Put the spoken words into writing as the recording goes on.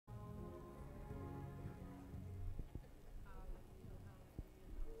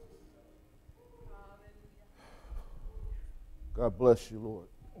God bless you, Lord.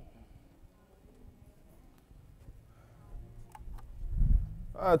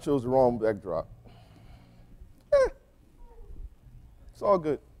 I chose the wrong backdrop. It's all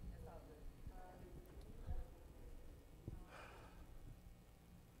good.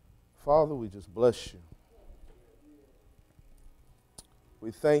 Father, we just bless you. We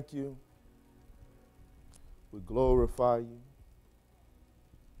thank you. We glorify you.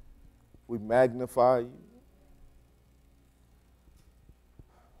 We magnify you.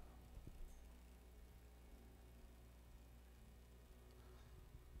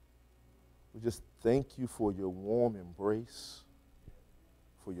 We just thank you for your warm embrace,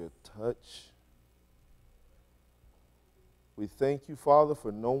 for your touch. We thank you, Father,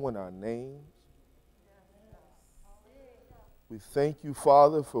 for knowing our names. We thank you,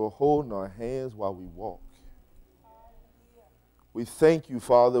 Father, for holding our hands while we walk. We thank you,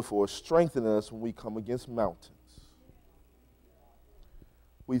 Father, for strengthening us when we come against mountains.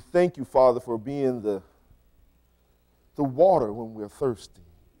 We thank you, Father, for being the water when we're thirsty,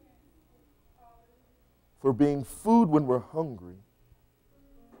 for being food when we're hungry,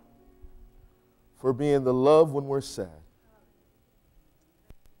 for being the love when we're sad,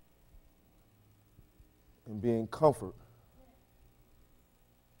 and being comfort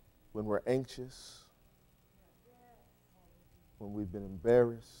when we're anxious, when we've been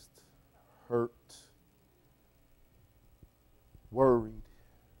embarrassed, hurt, worried.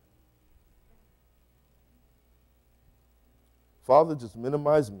 Father, just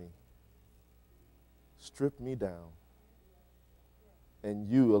minimize me, strip me down, and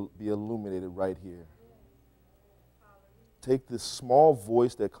you will be illuminated right here. Take this small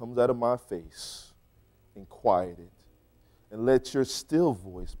voice that comes out of my face and quiet it, and let your still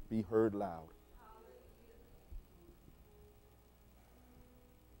voice be heard loud.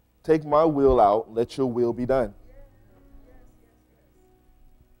 Take my will out, let your will be done.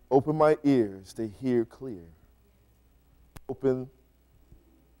 Open my ears to hear clear. Open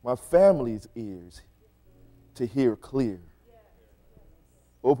my family's ears to hear clear.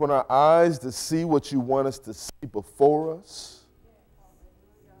 Open our eyes to see what you want us to see before us.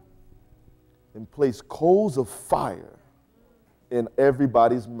 And place coals of fire in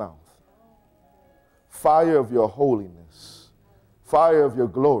everybody's mouth. Fire of your holiness. Fire of your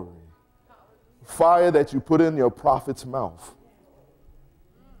glory. Fire that you put in your prophet's mouth.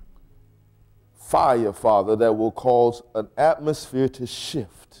 Fire, Father, that will cause an atmosphere to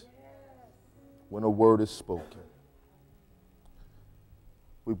shift when a word is spoken.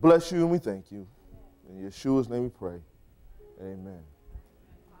 We bless you and we thank you. In Yeshua's name we pray. Amen.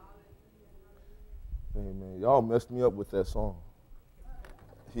 Amen. Y'all messed me up with that song.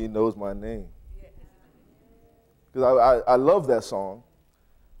 He knows my name. Because I love that song.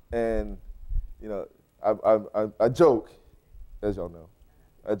 And, you know, I joke, as y'all know.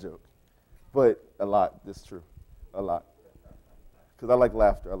 I joke. But a lot, it's true. A lot. Because I like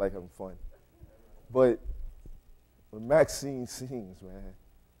laughter. I like having fun. But when Maxine sings, man,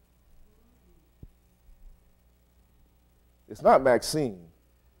 it's not Maxine.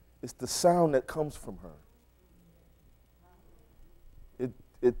 It's the sound that comes from her.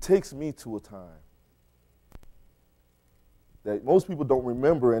 It takes me to a time that most people don't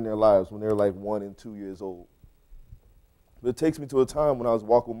remember in their lives when they're like 1 and 2 years old. But it takes me to a time when I was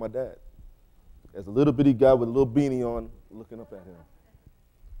walking with my dad as a little bitty guy with a little beanie on, looking up at him.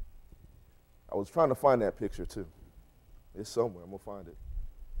 I was trying to find that picture too. It's somewhere. I'm going to find it.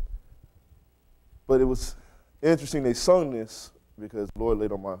 But it was interesting they sung this because the Lord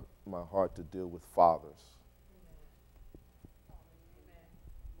laid on my heart to deal with fathers.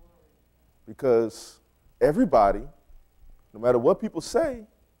 Because everybody, no matter what people say,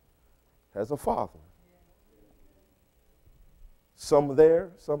 has a father. Some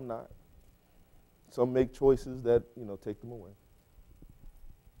there, some not. Some make choices that, you know, take them away.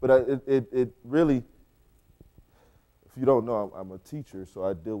 But it really, if you don't know, I'm a teacher, so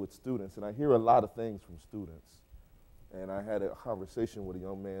I deal with students, and I hear a lot of things from students. And I had a conversation with a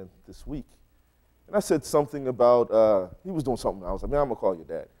young man this week, and I said something about, he was doing something. I was like, man, I'm going to call your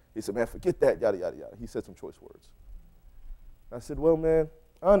dad. He said, man, forget that, yada, yada, yada. He said some choice words. I said, well, man,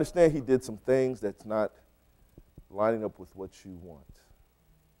 I understand he did some things that's not lining up with what you want.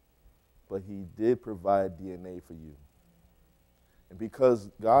 But he did provide DNA for you. And because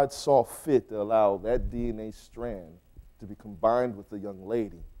God saw fit to allow that DNA strand to be combined with the young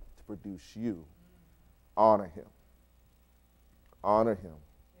lady to produce you, honor him. Honor him.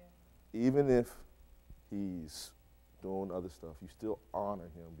 Yeah. Even if he's doing other stuff, you still honor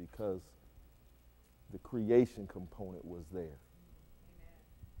him because the creation component was there. Amen.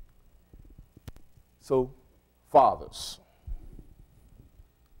 So, fathers,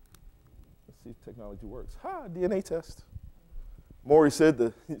 see if technology works. DNA test. Maury said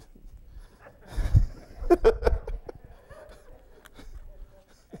the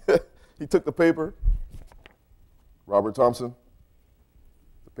he took the paper. Robert Thompson.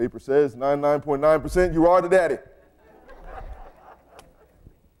 The paper says 99.9% you are the daddy.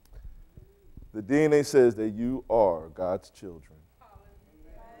 The DNA says that you are God's children.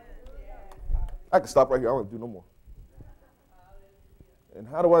 I can stop right here. I don't want to do no more. And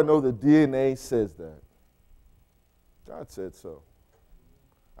how do I know the DNA says that? God said so.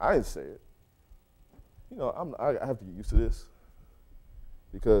 I didn't say it. You know, I have to get used to this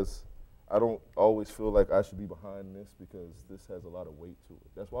because I don't always feel like I should be behind this because this has a lot of weight to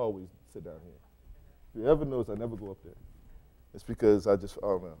it. That's why I always sit down here. If you ever notice, I never go up there. It's because I don't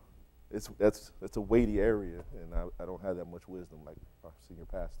know. That's a weighty area, and I don't have that much wisdom like our senior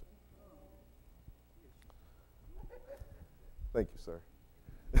pastor. Thank you, sir.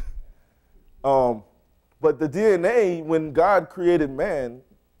 But the DNA, when God created man,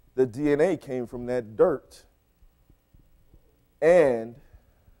 the DNA came from that dirt and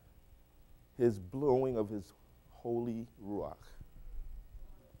his blowing of his holy ruach.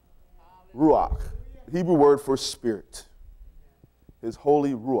 Ruach, Hebrew word for spirit. His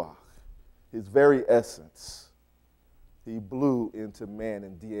holy ruach, his very essence. He blew into man,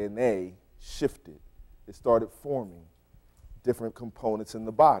 and DNA shifted. It started forming different components in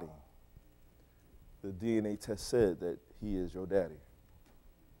the body. The DNA test said that he is your daddy.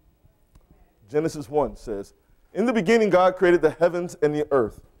 Genesis 1 says, in the beginning God created the heavens and the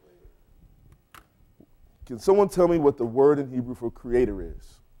earth. Can someone tell me what the word in Hebrew for creator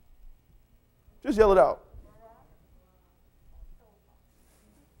is? Just yell it out.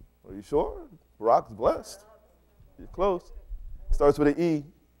 Are you sure? Barak's blessed. You're close. Starts with an E.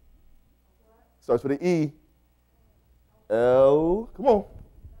 Starts with an E. L. Come on.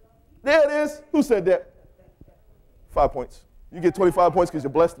 There it is. Who said that? 5 points. You get 25 points because you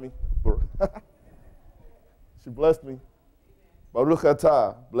blessed me. She blessed me. Baruch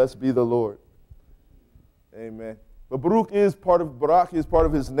atah. Blessed be the Lord. Amen. But Barak is part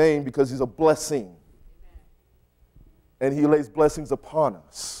of his name because he's a blessing. And he lays blessings upon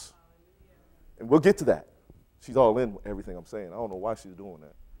us. And we'll get to that. She's all in everything I'm saying. I don't know why she's doing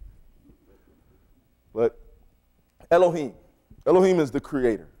that. But Elohim. Elohim is the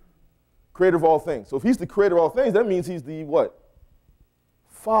creator. Creator of all things. So if he's the creator of all things, that means he's the what?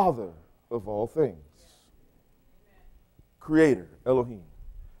 Father of all things. Creator, Elohim.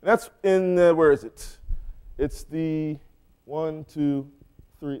 And that's in, where is it? It's the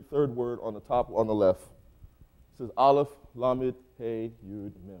third word on the top, on the left. It says Aleph, Lamed, He,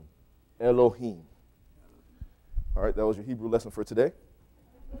 Yud, Mem. Elohim. All right, that was your Hebrew lesson for today.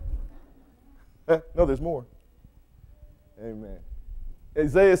 No, there's more. Amen.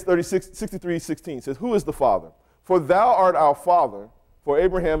 Isaiah 63:16 says, who is the Father? For thou art our Father, for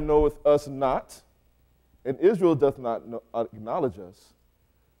Abraham knoweth us not, and Israel doth not acknowledge us,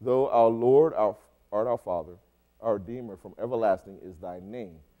 though our Lord art our Father, our Redeemer from everlasting is thy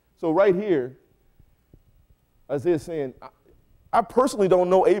name. So right here, Isaiah is saying, I personally don't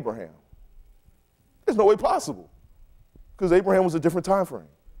know Abraham. There's no way possible, because Abraham was a different time frame.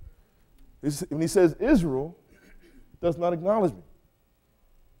 When he says Israel does not acknowledge me,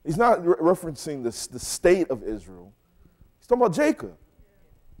 he's not referencing the state of Israel. He's talking about Jacob.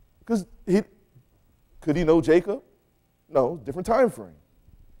 Because could he know Jacob? No, different time frame,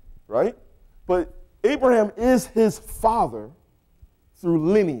 right? But Abraham is his father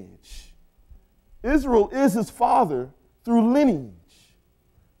through lineage. Israel is his father through lineage.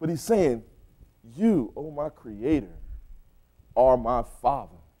 But he's saying, you, oh my creator, are my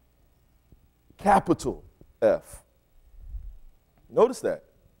father. Capital F. Notice that.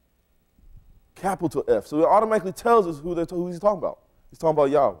 Capital F. So it automatically tells us who he's talking about. He's talking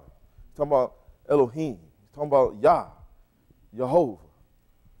about Yahweh. He's talking about Elohim. He's talking about Yah, Jehovah,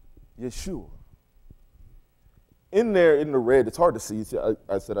 Yeshua. In there, in the red, it's hard to see.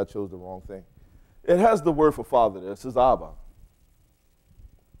 I said I chose the wrong thing. It has the word for father there. It says Abba.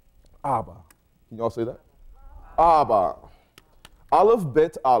 Abba. Can y'all say that? Abba. Aleph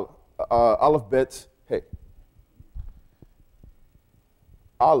bet hey.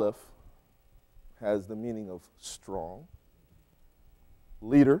 Aleph has the meaning of strong,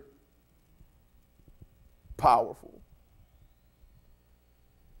 leader, powerful.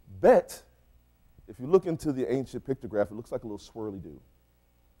 Bet, if you look into the ancient pictograph, it looks like a little swirly dude.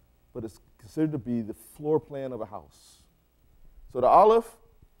 But it's considered to be the floor plan of a house. So the Aleph,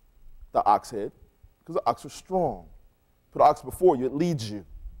 the ox head, because the ox are strong. Put an ox before you, it leads you.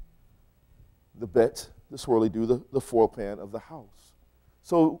 The Bet, the swirly dude, the floor plan of the house.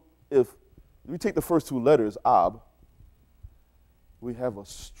 So if we take the first two letters, Ab, we have a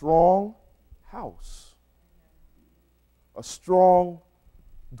strong house, a strong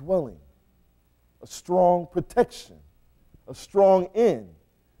dwelling, a strong protection, a strong inn.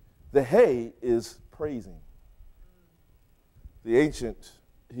 The hay is praising. The ancient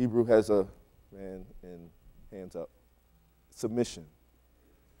Hebrew has a man in hands up, submission.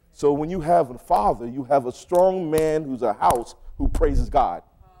 So when you have a father, you have a strong man who's a house who praises God.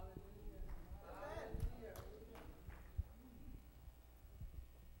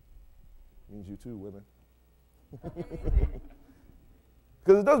 Means you too, women.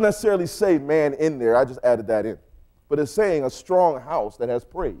 Because it doesn't necessarily say man in there. I just added that in. But it's saying a strong house that has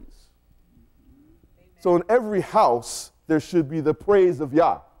praise. Amen. So in every house, there should be the praise of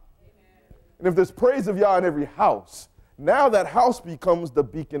Yah. Amen. And if there's praise of Yah in every house, now that house becomes the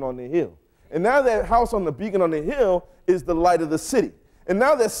beacon on the hill. And now that house on the beacon on the hill is the light of the city. And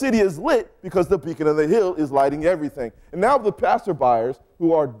now that city is lit because the beacon on the hill is lighting everything. And now the passerbyers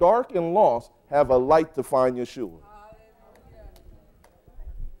who are dark and lost have a light to find Yeshua.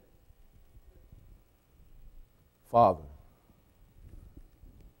 Father.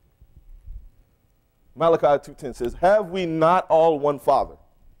 Malachi 2:10 says, have we not all one Father?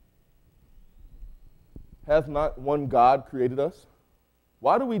 Hath not one God created us?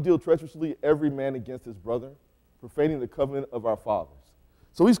 Why do we deal treacherously every man against his brother, profaning the covenant of our fathers?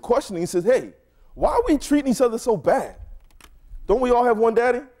 So he's questioning. He says, hey, why are we treating each other so bad? Don't we all have one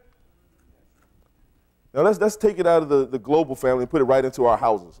daddy? Now let's take it out of the global family and put it right into our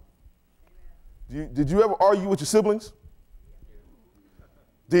houses. Did you ever argue with your siblings?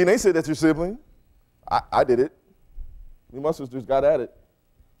 DNA said that's your sibling. I did it. Me and my sisters got at it.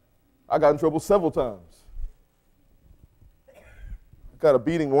 I got in trouble several times. Got a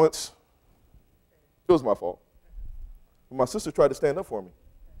beating once. It was my fault. But my sister tried to stand up for me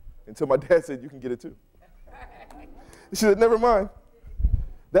until my dad said, you can get it too. She said, never mind.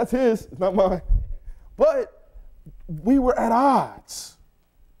 That's his, it's not mine. But we were at odds.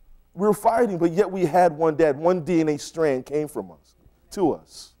 We were fighting, but yet we had one dad. One DNA strand came from us, to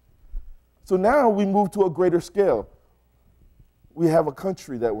us. So now we move to a greater scale. We have a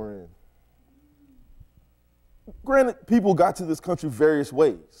country that we're in. Granted, people got to this country various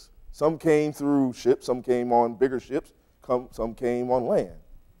ways. Some came through ships, some came on bigger ships, some came on land.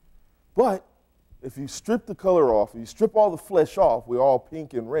 But if you strip the color off, if you strip all the flesh off, we're all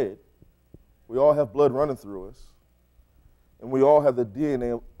pink and red. We all have blood running through us. And we all have the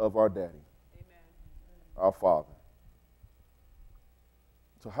DNA of our daddy, amen, our father.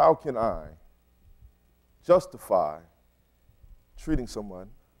 So how can I justify treating someone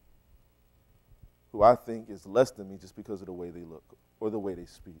who I think is less than me just because of the way they look or the way they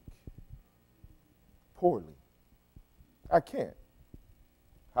speak poorly? I can't.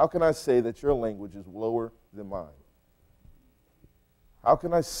 How can I say that your language is lower than mine? How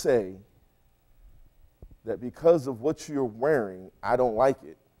can I say that because of what you're wearing, I don't like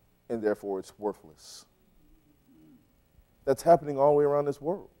it, and therefore it's worthless? That's happening all the way around this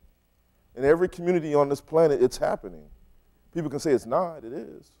world. In every community on this planet, it's happening. People can say it's not, it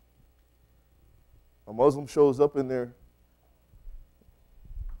is. A Muslim shows up in their,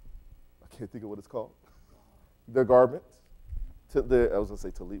 I can't think of what it's called, their garment. I was going to say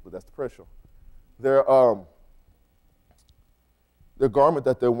tallit, but that's the pressure. Their garment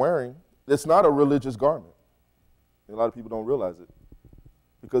that they're wearing, it's not a religious garment. And a lot of people don't realize it.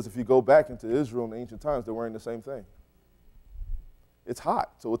 Because if you go back into Israel in the ancient times, they're wearing the same thing. It's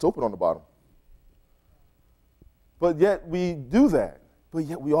hot, so it's open on the bottom. But yet we do that. But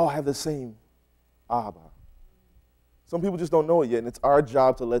yet we all have the same Abba. Some people just don't know it yet, and it's our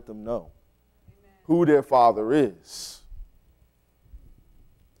job to let them know, amen, who their father is.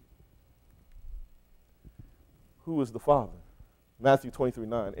 Who is the Father? Matthew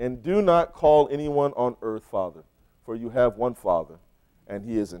 23:9. And do not call anyone on earth Father, for you have one Father, and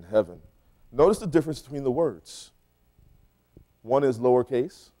he is in heaven. Notice the difference between the words. One is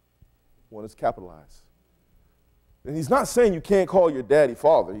lowercase, one is capitalized. And he's not saying you can't call your daddy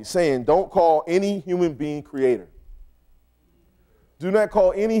Father. He's saying don't call any human being Creator. Do not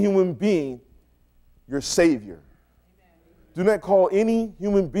call any human being your Savior. Do not call any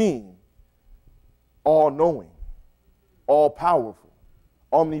human being all-knowing, all-powerful,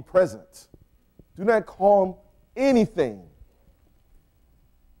 omnipresent. Do not call him anything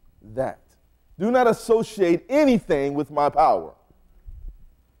that. Do not associate anything with my power.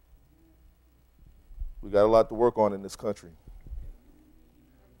 We got a lot to work on in this country.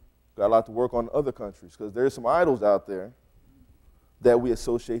 Got a lot to work on in other countries because there's some idols out there that we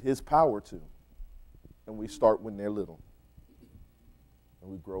associate his power to, and we start when they're little.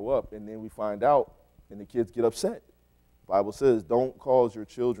 And we grow up, and then we find out, and the kids get upset. The Bible says, don't cause your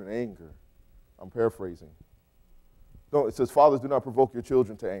children anger. I'm paraphrasing. It says, fathers, do not provoke your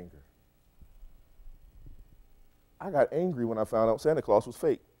children to anger. I got angry when I found out Santa Claus was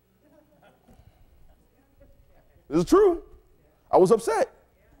fake. This is true. I was upset.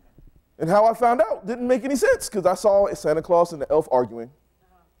 And how I found out didn't make any sense because I saw Santa Claus and the elf arguing.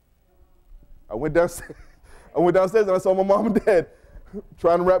 I went downstairs and I saw my mom and dad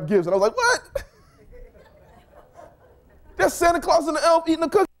trying to wrap gifts. And I was like, what? That's Santa Claus and the elf eating a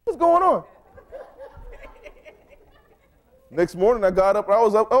cookie. What's going on? Next morning I got up and I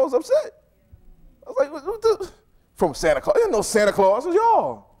was upset. I was like, what the? From Santa Claus. I didn't know Santa Claus was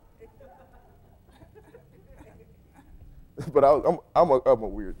y'all. But I'm a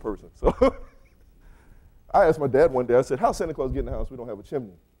weird person. So I asked my dad one day, I said, how's Santa Claus get in the house? We don't have a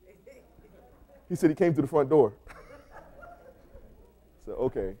chimney. He said he came through the front door. So,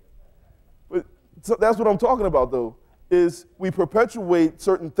 okay. But so that's what I'm talking about, though, is we perpetuate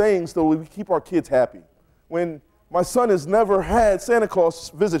certain things so we keep our kids happy. When my son has never had Santa Claus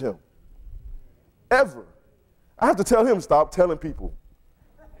visit him, ever. I have to tell him, stop telling people.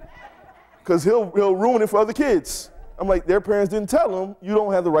 Because he'll ruin it for other kids. I'm like, their parents didn't tell them, you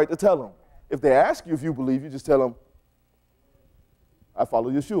don't have the right to tell them. If they ask you if you believe, you just tell them, I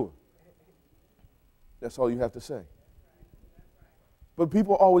follow Yeshua. That's all you have to say. But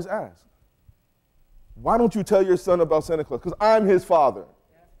people always ask, why don't you tell your son about Santa Claus? Because I'm his father.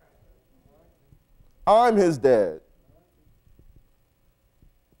 I'm his dad.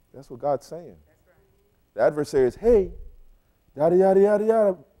 That's what God's saying. The adversary is, hey, yada, yada, yada,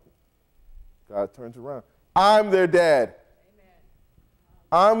 yada. God turns around. I'm their dad. Amen.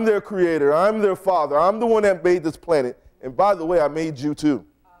 I'm their creator. I'm their father. I'm the one that made this planet. And by the way, I made you too.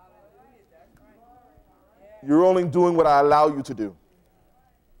 You're only doing what I allow you to do.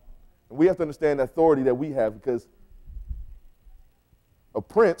 And we have to understand the authority that we have because a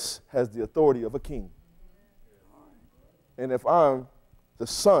prince has the authority of a king. And if I'm the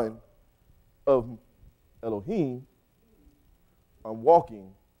son of Elohim, I'm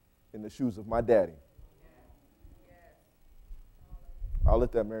walking in the shoes of my daddy. I'll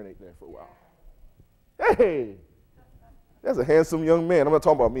let that marinate there for a while. Hey, that's a handsome young man. I'm not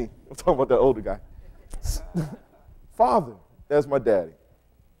talking about me. I'm talking about that older guy. Father, that's my daddy.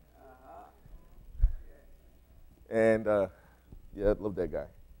 And, yeah, I love that guy.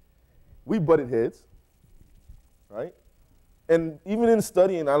 We butted heads, right? And even in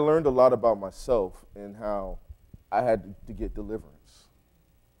studying, I learned a lot about myself and how I had to get deliverance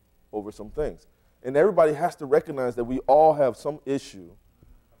over some things. And everybody has to recognize that we all have some issue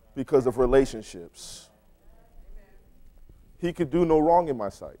because of relationships. He could do no wrong in my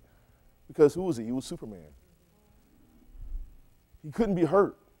sight. Because who was he? He was Superman. He couldn't be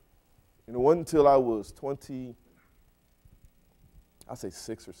hurt. And it wasn't until I was 20, I'd say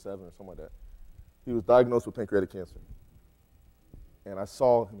 6 or 7 or something like that. He was diagnosed with pancreatic cancer. And I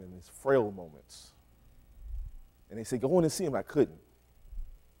saw him in his frail moments. And they said, go in and see him. I couldn't.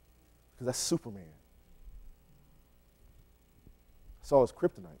 Because that's Superman. I saw his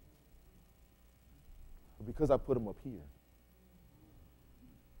kryptonite. But because I put him up here,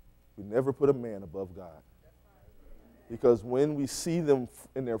 we never put a man above God. Because when we see them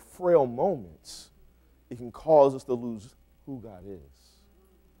in their frail moments, it can cause us to lose who God is.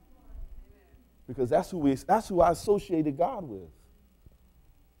 Because that's who I associated God with.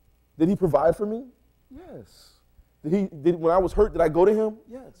 Did he provide for me? Yes. When I was hurt, did I go to him?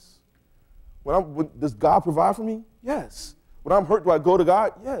 Yes. Does God provide for me? Yes. When I'm hurt, do I go to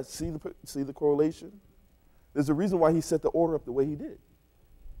God? Yes. See the correlation? There's a reason why he set the order up the way he did.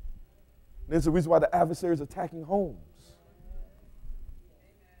 There's a reason why the adversary is attacking homes.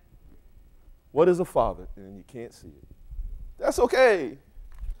 What is a father? And you can't see it. That's okay.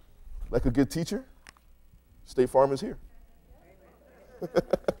 Like a good teacher, State Farm is here.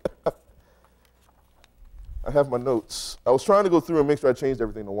 I have my notes. I was trying to go through and make sure I changed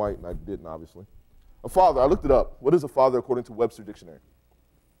everything to white, and I didn't, obviously. A father, I looked it up. What is a father according to Webster Dictionary?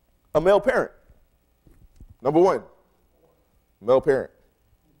 A male parent. Number one, male parent.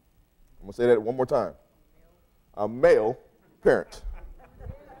 I'm going to say that one more time. A male parent.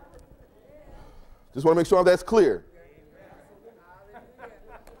 Just want to make sure that's clear.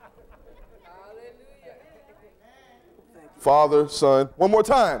 Father, son. One more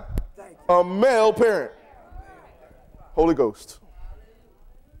time. A male parent. Holy Ghost.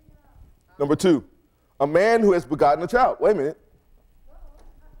 Number two, a man who has begotten a child. Wait a minute.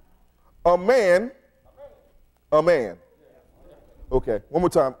 A man. Okay, one more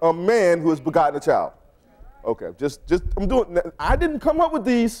time. A man who has begotten a child. Okay, I didn't come up with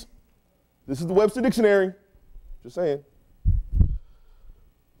these. This is the Webster Dictionary. Just saying.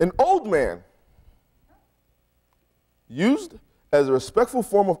 An old man, used as a respectful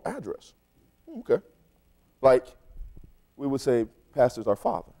form of address. Okay. Like we would say, pastor's our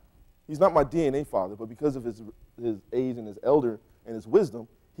father. He's not my DNA father, but because of his age and his elder and his wisdom,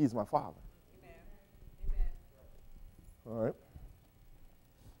 he's my father. Amen. Amen. All right.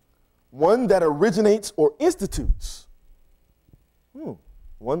 One that originates or institutes.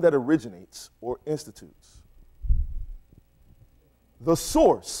 One that originates or institutes. The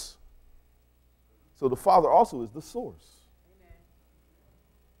source. So the Father also is the source. Amen.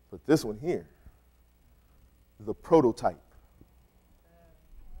 But this one here, the prototype.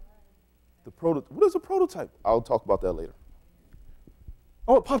 What is a prototype? I'll talk about that later.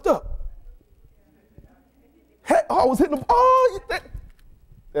 Oh, it popped up. Hey, I was hitting them. Oh,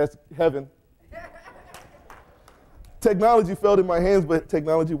 that's heaven. Technology fell in my hands, but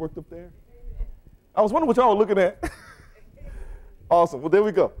technology worked up there. I was wondering what y'all were looking at. Awesome. Well, there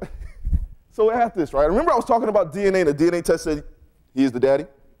we go. So I have this, right? Remember I was talking about DNA, and the DNA test said he is the daddy?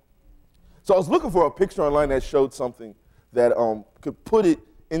 So I was looking for a picture online that showed something that could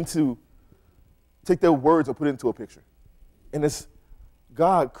take their words and put it into a picture. And it's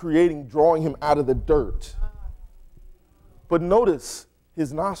God drawing him out of the dirt. But notice,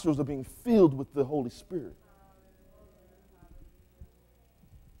 his nostrils are being filled with the Holy Spirit.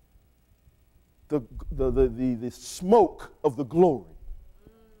 The smoke of the glory.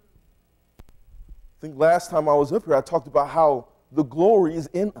 I think last time I was up here, I talked about how the glory is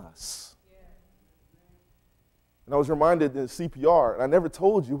in us. And I was reminded in CPR, and I never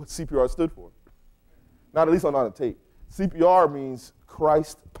told you what CPR stood for. Not at least on the tape. CPR means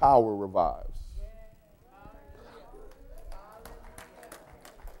Christ power revives.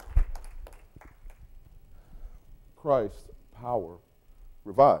 Christ power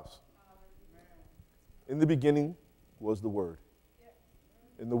revives. In the beginning was the Word.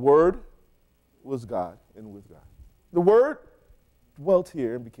 And the Word was God and with God. The Word dwelt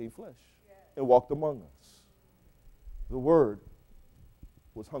here and became flesh and walked among us. The Word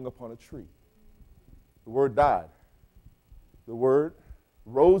was hung upon a tree. The Word died. The Word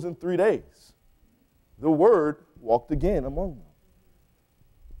rose in 3 days. The Word walked again among them.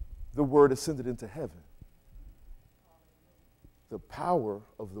 The Word ascended into heaven. The power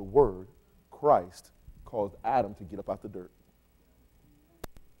of the Word, Christ, caused Adam to get up out the dirt.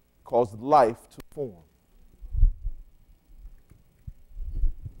 Caused life to form.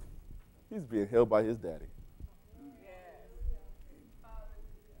 He's being held by his daddy.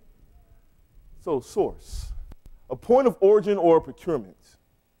 So, source. A point of origin or procurement.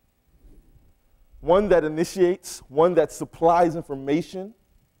 One that initiates, one that supplies information.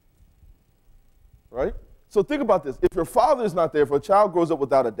 Right? So think about this. If your father is not there, if a child grows up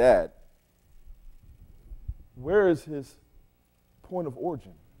without a dad, where is his point of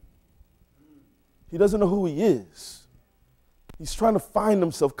origin? He doesn't know who he is. He's trying to find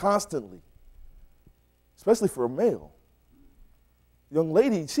himself constantly, especially for a male. Young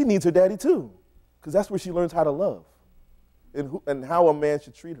lady, she needs her daddy too, because that's where she learns how to love and how a man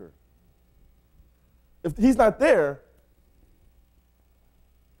should treat her. If he's not there,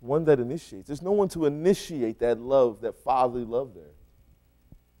 one that initiates. There's no one to initiate that love, that fatherly love there.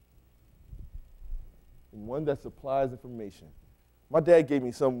 And one that supplies information. My dad gave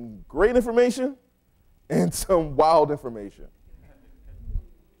me some great information and some wild information.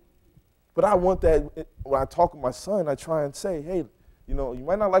 But I want that, when I talk with my son, I try and say, hey, you know, you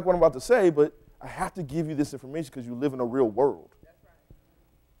might not like what I'm about to say, but I have to give you this information because you live in a real world. That's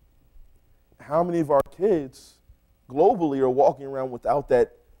right. How many of our kids globally are walking around without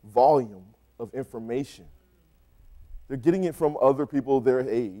that volume of information? They're getting it from other people their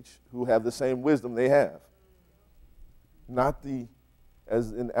age who have the same wisdom they have. Not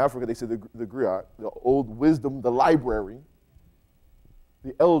as in Africa they say the griot, the old wisdom, the library,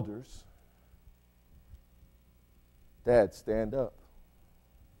 the elders. Dad, stand up.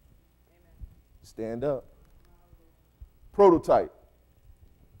 Amen. Stand up. Prototype,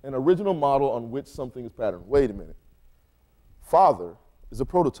 an original model on which something is patterned. Wait a minute. Father is a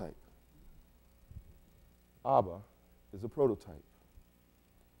prototype. Abba is a prototype.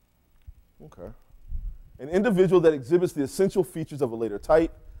 Okay. An individual that exhibits the essential features of a later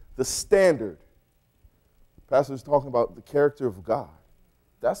type, the standard. The pastor is talking about the character of God.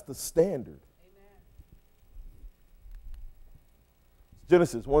 That's the standard. Amen.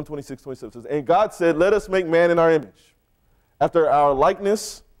 Genesis 1:26-27 says, and God said, let us make man in our image, after our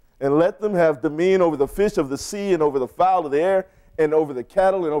likeness, and let them have dominion over the fish of the sea and over the fowl of the air, and over the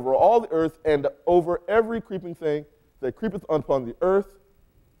cattle, and over all the earth, and over every creeping thing that creepeth upon the earth.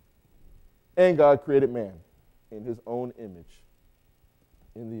 And God created man in his own image,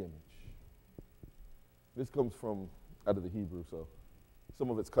 in the image. This comes from out of the Hebrew, so some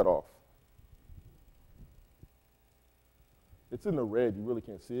of it's cut off. It's in the red. You really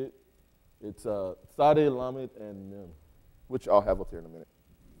can't see it. It's Sade, Lamed, and Mem, which I'll have up there in a minute.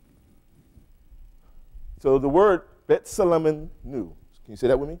 So the word Bet Salemenu. Can you say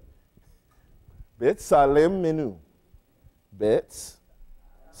that with me? Bet Salemenu. Bet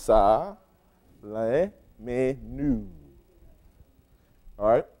Salemenu. All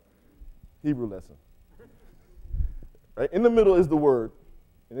right? Hebrew lesson. Right? In the middle is the word,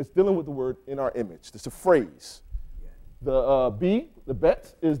 and it's dealing with the word in our image. It's a phrase. The B, the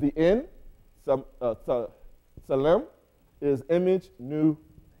bet, is the in. Salem is image, new,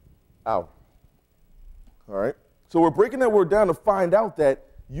 out. All right? So we're breaking that word down to find out that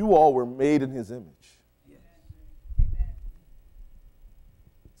you all were made in his image. Yes. Amen.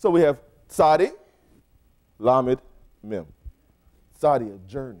 So we have Sadi, Lamed, Mem. Sadi, a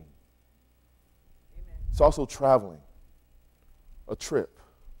journey. Amen. It's also traveling, a trip.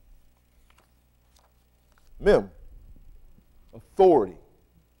 Mem, authority.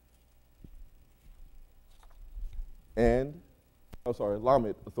 And,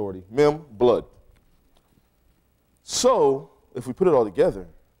 Lamed, authority. Mem, blood. So, if we put it all together,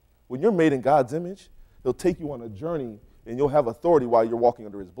 when you're made in God's image, he'll take you on a journey and you'll have authority while you're walking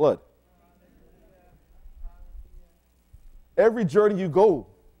under his blood. Every journey you go,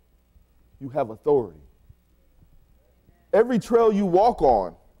 you have authority. Every trail you walk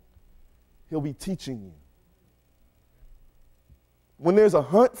on, he'll be teaching you. When there's a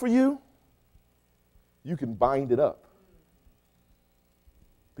hunt for you, you can bind it up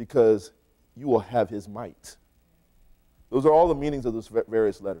because you will have his might. Those are all the meanings of those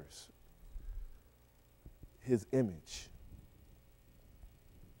various letters. His image.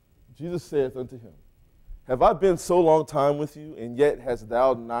 Jesus saith unto him, have I been so long time with you, and yet hast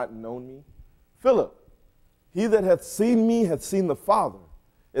thou not known me? Philip, he that hath seen me hath seen the Father.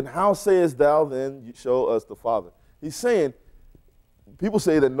 And how sayest thou then, you show us the Father? He's saying, people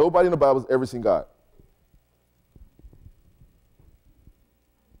say that nobody in the Bible has ever seen God.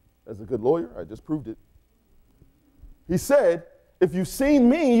 As a good lawyer, I just proved it. He said, if you've seen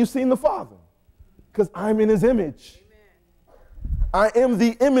me, you've seen the Father, because I'm in his image. Amen. I am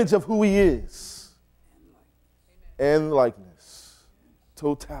the image of who he is. Amen. And likeness,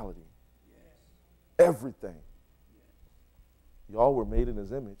 totality, everything. Y'all were made in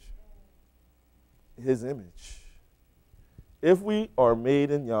his image. His image. If we are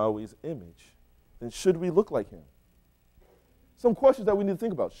made in Yahweh's image, then should we look like him? Some questions that we need to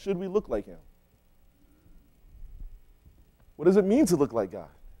think about. Should we look like him? What does it mean to look like God?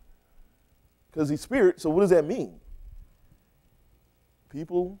 Because he's spirit, so what does that mean?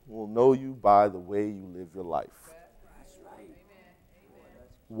 People will know you by the way you live your life. That's right.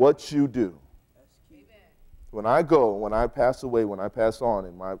 What you do. When I go, when I pass away, when I pass on,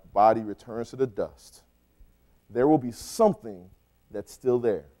 and my body returns to the dust, there will be something that's still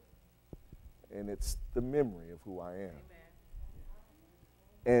there. And it's the memory of who I am. Amen.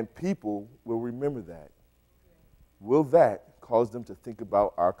 And people will remember that. Will that cause them to think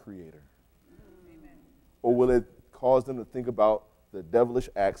about our Creator? Amen. Or will it cause them to think about the devilish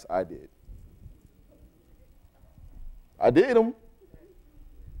acts I did? I did them.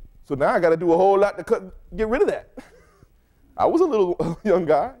 So now I got to do a whole lot to get rid of that. I was a little young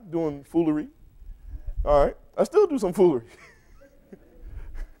guy doing foolery. All right. I still do some foolery.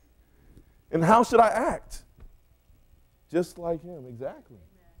 And how should I act? Just like him, exactly.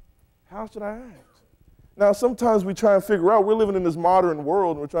 How should I act? Now, sometimes we try and figure out, we're living in this modern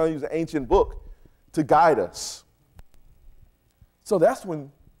world, and we're trying to use an ancient book to guide us. So that's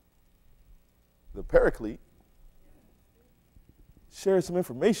when the Paraclete shares some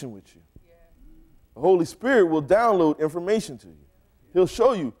information with you. The Holy Spirit will download information to you. He'll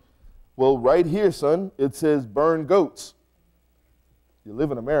show you, well, right here, son, it says burn goats. You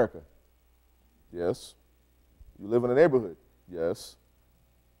live in America. Yes. You live in a neighborhood. Yes.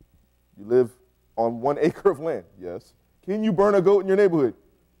 You live on 1 acre of land. Yes. Can you burn a goat in your neighborhood?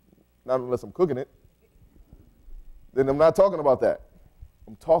 Not unless I'm cooking it. Then I'm not talking about that.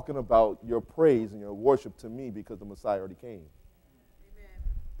 I'm talking about your praise and your worship to me because the Messiah already came. Amen.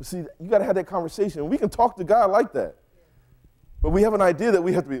 But see, you got to have that conversation. We can talk to God like that. But we have an idea that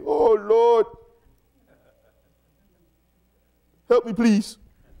we have to be, oh, Lord, help me, please.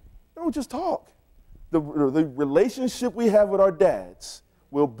 No, just talk. The relationship we have with our dads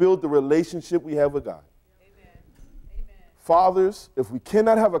will build the relationship we have with God. Amen. Amen. Fathers, if we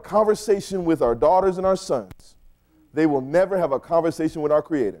cannot have a conversation with our daughters and our sons, they will never have a conversation with our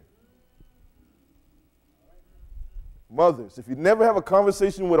Creator. Mothers, if you never have a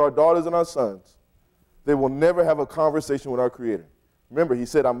conversation with our daughters and our sons, they will never have a conversation with our Creator. Remember, he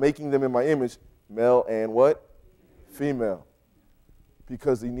said, I'm making them in my image, male and what? Female.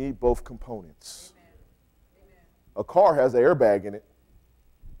 Because they need both components. Amen. A car has an airbag in it,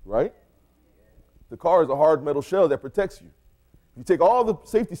 right? The car is a hard metal shell that protects you. If you take all the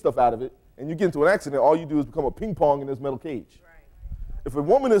safety stuff out of it and you get into an accident, all you do is become a ping pong in this metal cage. Right. If a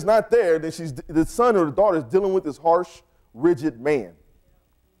woman is not there, then the son or the daughter is dealing with this harsh, rigid man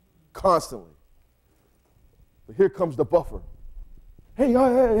constantly. But here comes the buffer. Hey,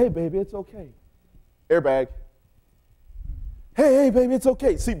 baby, it's okay. Airbag. Hey, baby, it's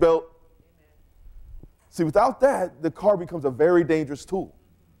okay. Seatbelt. See, without that, the car becomes a very dangerous tool.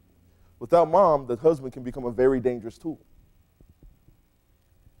 Without mom, the husband can become a very dangerous tool.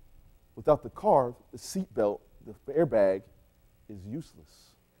 Without the car, the seatbelt, the airbag is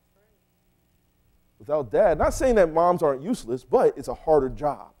useless. Without dad, not saying that moms aren't useless, but it's a harder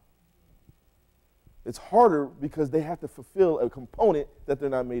job. It's harder because they have to fulfill a component that they're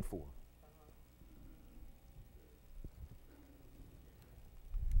not made for.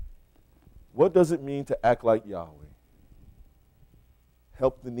 What does it mean to act like Yahweh?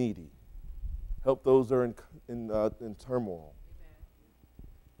 Help the needy. Help those that are in turmoil.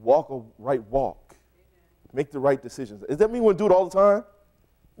 Walk a right walk. Make the right decisions. Does that mean we'll do it all the time?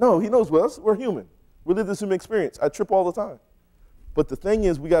 No, he knows us. We're human. We live this human experience. I trip all the time. But the thing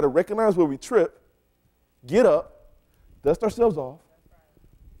is, we got to recognize where we trip, get up, dust ourselves off.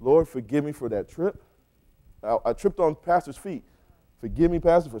 Lord, forgive me for that trip. I tripped on pastor's feet. Forgive me,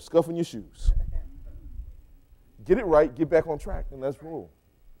 pastor, for scuffing your shoes. Get it right, get back on track, and let's roll.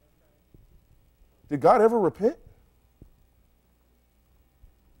 Did God ever repent?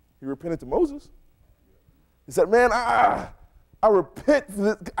 He repented to Moses. He said, man, I repent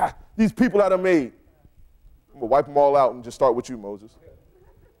for these people that I made. I'm going to wipe them all out and just start with you, Moses.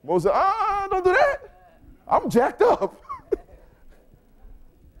 Moses said, don't do that. I'm jacked up.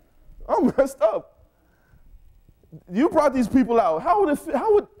 I'm messed up. You brought these people out. How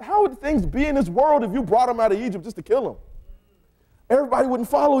would things be in this world if you brought them out of Egypt just to kill them? Everybody wouldn't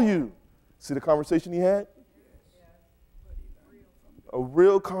follow you. See the conversation he had? A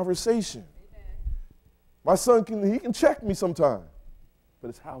real conversation. My son can check me sometime, but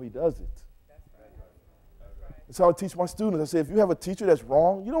it's how he does it. It's how I teach my students. I say, if you have a teacher that's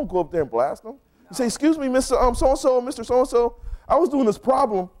wrong, you don't go up there and blast them. You say, excuse me, Mr. So-and-so, Mr. So-and-so, I was doing this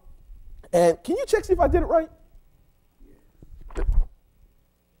problem, and can you check see if I did it right?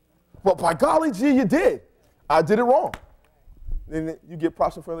 Well, by golly gee, you did. I did it wrong. Then you get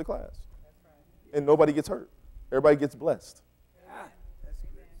props in front of the class. And nobody gets hurt. Everybody gets blessed.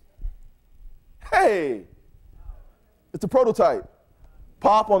 Hey, it's a prototype.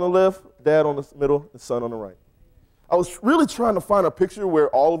 Pop on the left, dad on the middle, and son on the right. I was really trying to find a picture where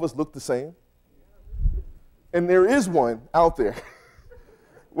all of us look the same. And there is one out there.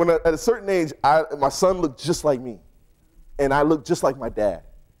 When at a certain age, my son looked just like me. And I looked just like my dad.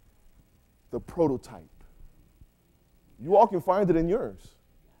 The prototype. You all can find it in yours.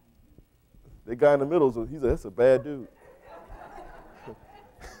 The guy in the middle, that's a bad dude.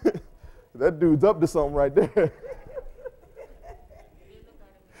 That dude's up to something right there.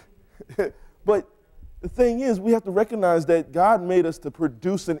 But the thing is, we have to recognize that God made us to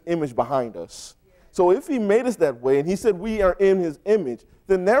produce an image behind us. So if he made us that way, and he said we are in his image,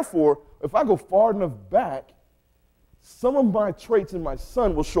 then therefore, if I go far enough back, some of my traits in my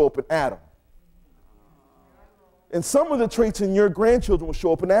son will show up in Adam. And some of the traits in your grandchildren will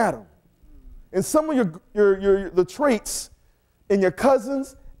show up in Adam. And some of the traits in your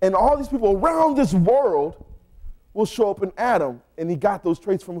cousins and all these people around this world will show up in Adam. And he got those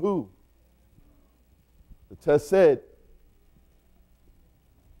traits from who? The test said,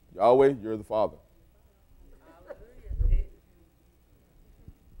 Yahweh, you're the Father.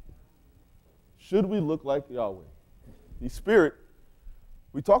 Should we look like Yahweh? The Spirit,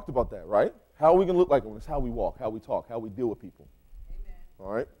 we talked about that, right? How are we going to look like him? It's how we walk, how we talk, how we deal with people. Amen.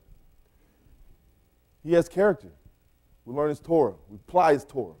 All right? He has character. We learn his Torah. We apply his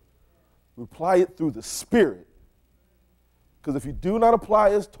Torah. We apply it through the Spirit. Because if you do not apply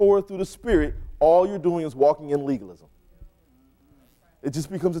his Torah through the Spirit, all you're doing is walking in legalism. It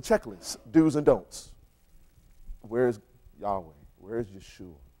just becomes a checklist, do's and don'ts. Where's Yahweh? Where's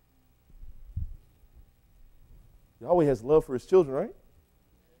Yeshua? Yahweh has love for his children, right?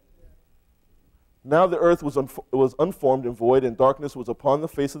 Now the earth was unformed and void, and darkness was upon the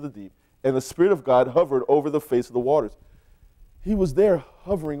face of the deep, and the Spirit of God hovered over the face of the waters. He was there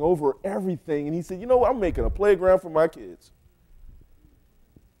hovering over everything. And he said, you know what? I'm making a playground for my kids.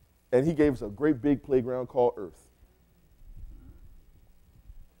 And he gave us a great big playground called Earth.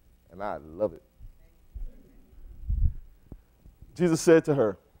 And I love it. Jesus said to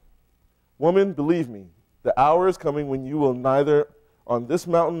her, woman, believe me, the hour is coming when you will neither on this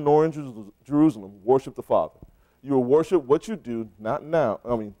mountain nor in Jerusalem worship the Father. You will worship what you do, not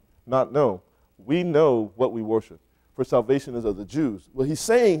know. We know what we worship, for salvation is of the Jews. What he's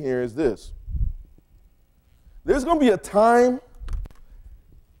saying here is this. There's going to be a time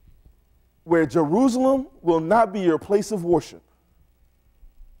where Jerusalem will not be your place of worship.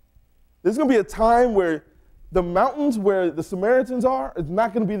 There's going to be a time where the mountains where the Samaritans are is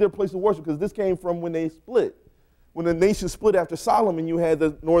not going to be their place of worship, because this came from when they split. When the nation split after Solomon, you had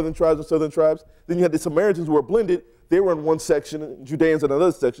the northern tribes and southern tribes. Then you had the Samaritans who were blended. They were in one section, and Judeans in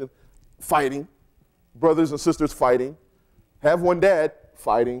another section, fighting. Brothers and sisters fighting. Have one dad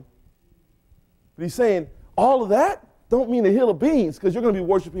fighting. But he's saying, all of that don't mean a hill of beans, because you're going to be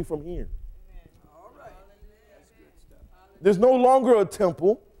worshiping from here. All right. That's good stuff. There's no longer a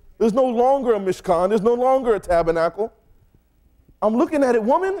temple. There's no longer a Mishkan. There's no longer a tabernacle. I'm looking at it,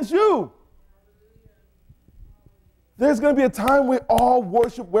 woman, it's you. There's going to be a time we all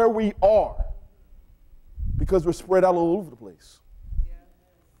worship where we are, because we're spread out all over the place. Yeah.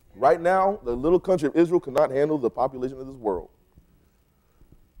 Right now, the little country of Israel cannot handle the population of this world.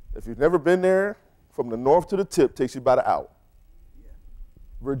 If you've never been there, from the north to the tip takes you about an hour. Yeah.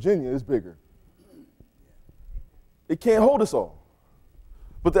 Virginia is bigger. It can't hold us all.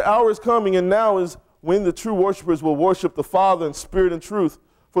 But the hour is coming, and now is when the true worshipers will worship the Father in spirit and truth,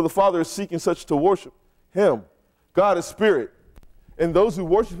 for the Father is seeking such to worship him. God is spirit, and those who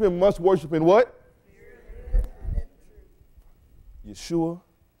worship him must worship in what? Spirit and truth. Yeshua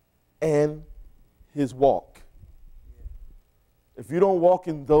and his walk. If you don't walk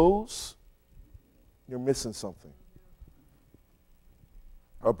in those, you're missing something.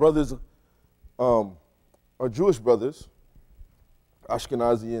 Our brothers, our Jewish brothers,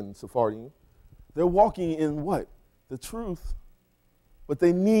 Ashkenazi and Sephardim, they're walking in what? The truth, but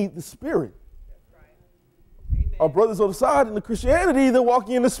they need the spirit. Our brothers on the side in the Christianity, they're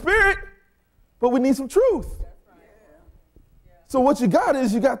walking in the spirit, but we need some truth. So what you got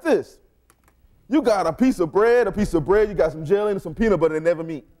is, you got this. You got a piece of bread, you got some jelly and some peanut butter that never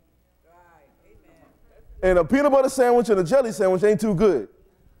meet. And a peanut butter sandwich and a jelly sandwich ain't too good.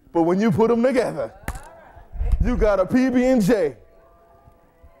 But when you put them together, you got a PB&J.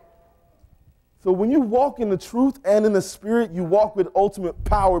 So when you walk in the truth and in the spirit, you walk with ultimate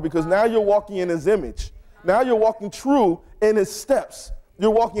power, because now you're walking in his image. Now you're walking true in his steps.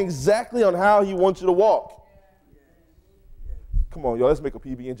 You're walking exactly on how he wants you to walk. Come on, y'all, let's make a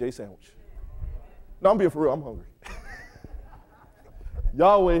PB&J sandwich. No, I'm being for real, I'm hungry.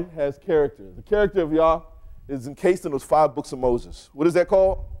 Yahweh has character. The character of Yah is encased in those 5 books of Moses. What is that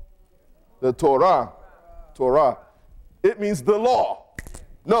called? The Torah. Torah. It means the law.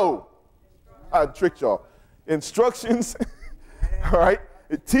 No, I tricked y'all. Instructions, all right?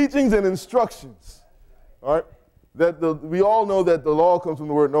 Teachings and instructions. All right, we all know that the law comes from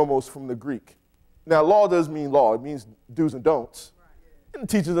the word nomos, from the Greek. Now, law does mean law. It means do's and don'ts. And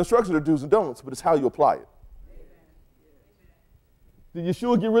teachings and instructions are do's and don'ts, but it's how you apply it. Did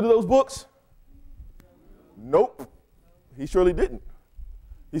Yeshua get rid of those books? Nope. He surely didn't.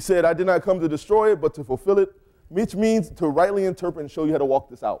 He said, I did not come to destroy it, but to fulfill it, which means to rightly interpret and show you how to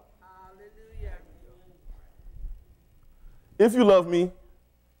walk this out. Hallelujah. If you love me,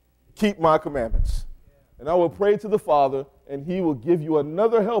 keep my commandments. And I will pray to the Father, and he will give you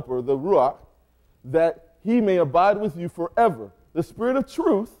another helper, the Ruach, that he may abide with you forever. The Spirit of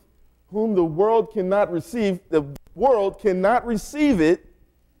truth, whom the world cannot receive. The world cannot receive it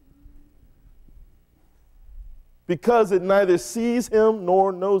because it neither sees him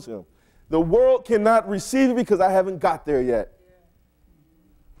nor knows him. The world cannot receive it because I haven't got there yet.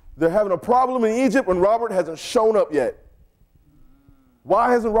 They're having a problem in Egypt when Robert hasn't shown up yet.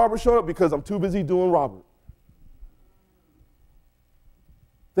 Why hasn't Robert shown up? Because I'm too busy doing Robert.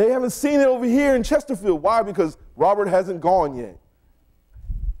 They haven't seen it over here in Chesterfield. Why? Because Robert hasn't gone yet.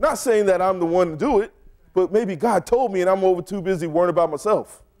 Not saying that I'm the one to do it, but maybe God told me and I'm over too busy worrying about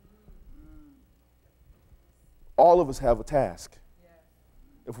myself. All of us have a task.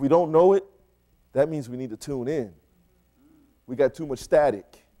 If we don't know it, that means we need to tune in. We got too much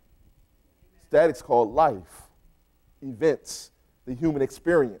static. Static's called life, events, the human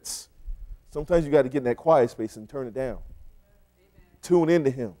experience. Sometimes you got to get in that quiet space and turn it down. Tune into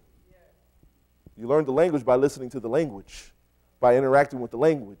him. You learn the language by listening to the language, by interacting with the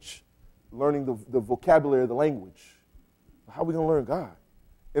language, learning the vocabulary of the language. How are we going to learn God?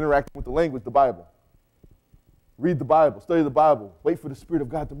 Interacting with the language, the Bible. Read the Bible, study the Bible, wait for the Spirit of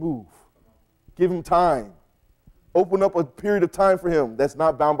God to move. Give him time. Open up a period of time for him that's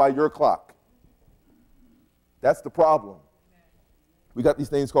not bound by your clock. That's the problem. We got these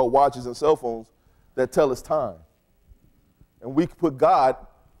things called watches and cell phones that tell us time. And we put God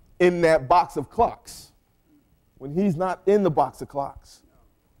in that box of clocks when he's not in the box of clocks.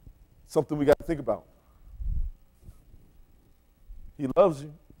 Something we got to think about. He loves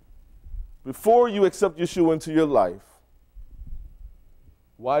you. Before you accept Yeshua into your life,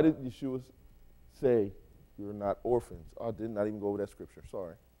 why did Yeshua say you're not orphans? Oh, I did not even go over that scripture.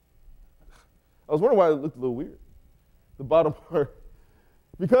 Sorry. I was wondering why it looked a little weird. The bottom part.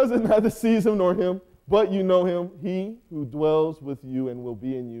 Because it neither sees him nor him, but you know him, he who dwells with you and will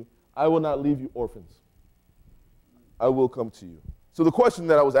be in you. I will not leave you orphans. I will come to you. So the question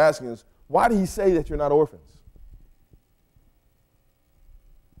that I was asking is, why did he say that you're not orphans?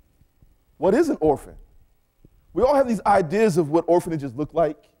 What is an orphan? We all have these ideas of what orphanages look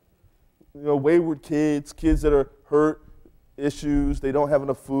like. You know, wayward kids, kids that are hurt, issues, they don't have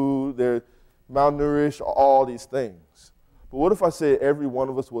enough food, they're malnourished, all these things. But what if I said every one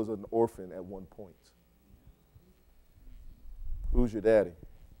of us was an orphan at one point? Who's your daddy?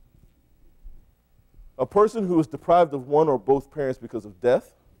 A person who is deprived of one or both parents because of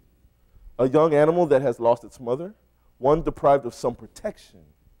death, a young animal that has lost its mother, one deprived of some protection.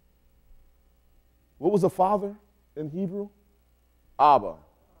 What was a father in Hebrew? Abba.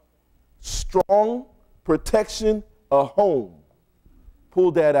 Strong protection, a home. Pull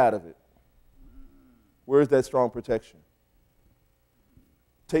dad out of it. Where's that strong protection?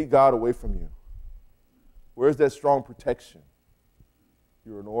 Take God away from you. Where's that strong protection?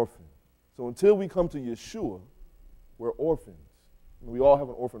 You're an orphan. So until we come to Yeshua, we're orphans. And we all have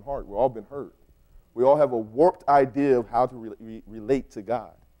an orphan heart. We've all been hurt. We all have a warped idea of how to relate to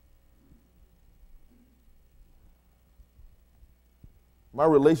God. My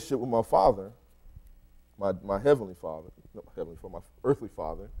relationship with my father, my heavenly father, not heavenly father, my earthly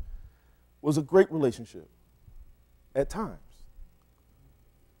father, was a great relationship at times.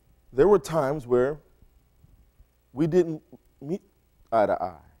 There were times where we didn't meet eye to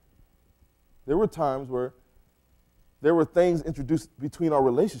eye. There were times where there were things introduced between our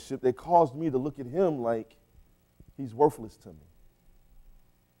relationship that caused me to look at him like he's worthless to me.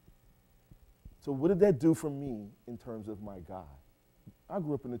 So what did that do for me in terms of my God? I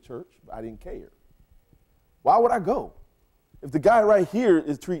grew up in the church, but I didn't care. Why would I go? If the guy right here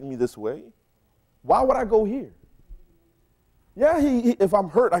is treating me this way, why would I go here? Yeah, if I'm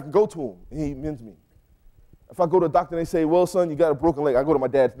hurt, I can go to him, and he mends me. If I go to a doctor and they say, well, son, you got a broken leg, I go to my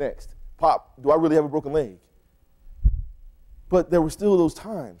dad's next. Pop, do I really have a broken leg? But there were still those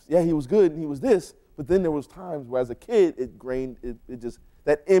times. Yeah, he was good and he was this, but then there was times where as a kid,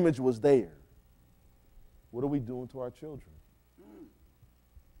 that image was there. What are we doing to our children?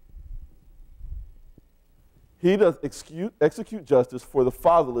 He doth execute justice for the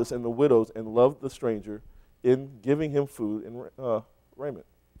fatherless and the widows and love the stranger in giving him food and raiment.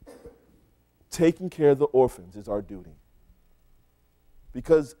 Taking care of the orphans is our duty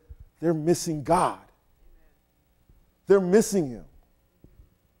because they're missing God. They're missing him.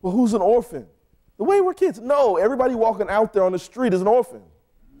 Well, who's an orphan? The wayward kids. No, everybody walking out there on the street is an orphan.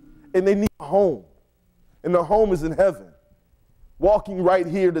 And they need a home. And their home is in heaven. Walking right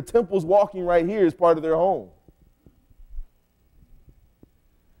here, the temple's walking right here is part of their home.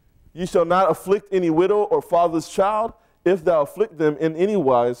 You shall not afflict any widow or fatherless child if thou afflict them in any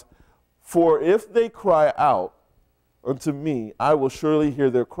wise, for if they cry out unto me, I will surely hear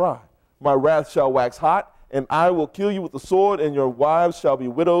their cry. My wrath shall wax hot, and I will kill you with the sword, and your wives shall be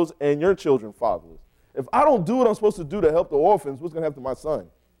widows, and your children fatherless. If I don't do what I'm supposed to do to help the orphans, what's going to happen to my son?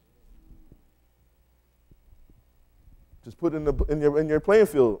 Just put it in your playing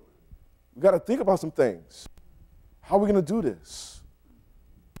field. We've got to think about some things. How are we going to do this?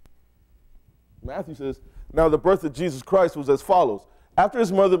 Matthew says, now the birth of Jesus Christ was as follows. After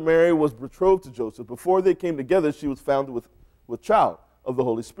his mother Mary was betrothed to Joseph, before they came together, she was found with child of the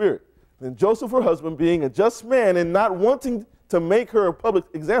Holy Spirit. Then Joseph, her husband, being a just man and not wanting to make her a public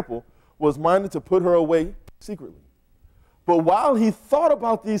example, was minded to put her away secretly. But while he thought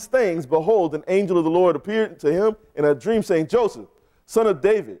about these things, behold, an angel of the Lord appeared to him in a dream, saying, Joseph, son of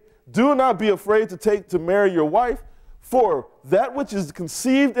David, do not be afraid to take to Mary your wife, for that which is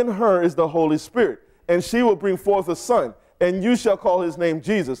conceived in her is the Holy Spirit, and she will bring forth a son, and you shall call his name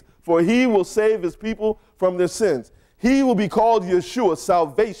Jesus, for he will save his people from their sins. He will be called Yeshua,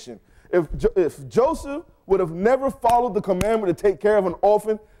 salvation. If Joseph would have never followed the commandment to take care of an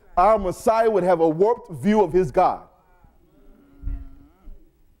orphan, our Messiah would have a warped view of his God.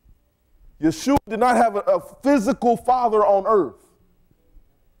 Yeshua did not have a physical father on earth.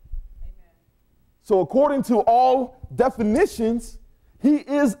 Amen. So according to all definitions, he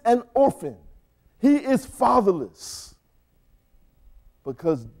is an orphan. He is fatherless.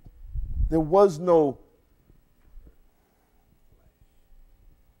 Because there was no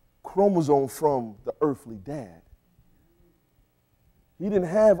chromosome from the earthly dad. He didn't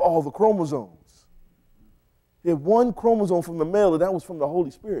have all the chromosomes. He had one chromosome from the male, and that was from the Holy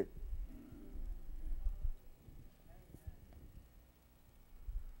Spirit.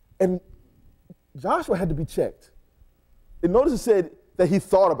 And Joshua had to be checked. And notice it said that he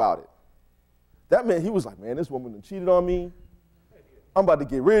thought about it. That meant he was like, man, this woman done cheated on me. I'm about to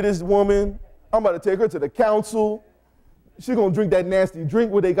get rid of this woman. I'm about to take her to the council. She's going to drink that nasty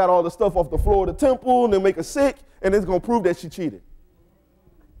drink where they got all the stuff off the floor of the temple and then make her sick, and it's going to prove that she cheated.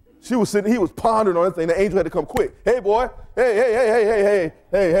 She was sitting, he was pondering on that thing. The angel had to come quick. Hey, boy. Hey,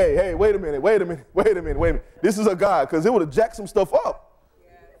 wait a minute. This is a God, because it would have jacked some stuff up.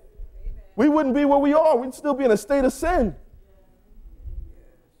 We wouldn't be where we are. We'd still be in a state of sin.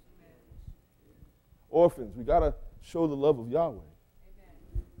 Orphans, we got to show the love of Yahweh.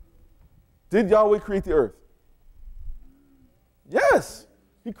 Did Yahweh create the earth? Yes.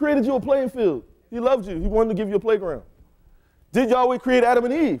 He created you a playing field. He loved you. He wanted to give you a playground. Did Yahweh create Adam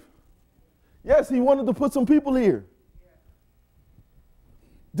and Eve? Yes, he wanted to put some people here.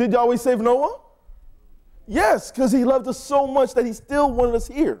 Did Yahweh save Noah? Yes, because he loved us so much that he still wanted us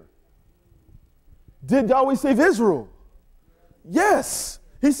here. Did Yahweh save Israel? Yes.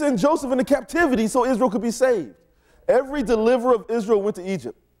 He sent Joseph into captivity so Israel could be saved. Every deliverer of Israel went to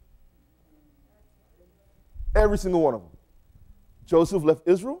Egypt. Every single one of them. Joseph left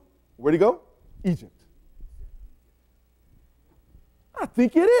Israel. Where'd he go? Egypt. I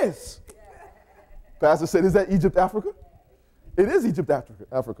think it is. Pastor said, is that Egypt, Africa? It is Egypt,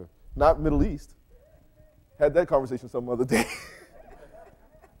 Africa, not Middle East. Had that conversation some other day.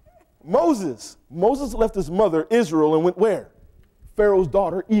 Moses left his mother, Israel, and went where? Pharaoh's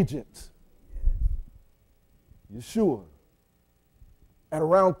daughter, Egypt. Yeshua, at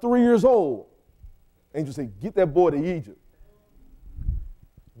around 3 years old, angel said, get that boy to Egypt.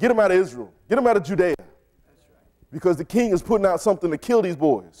 Get him out of Israel. Get him out of Judea. Because the king is putting out something to kill these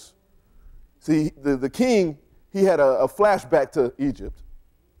boys. See, the king, he had a flashback to Egypt.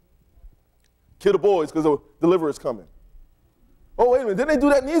 Kill the boys because the deliverer is coming. Oh, wait a minute, didn't they do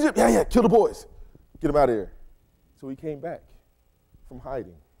that in Egypt? Yeah, kill the boys. Get them out of here. So he came back from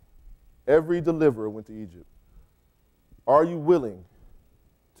hiding. Every deliverer went to Egypt. Are you willing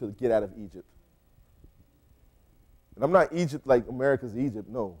to get out of Egypt? And I'm not Egypt like America's Egypt,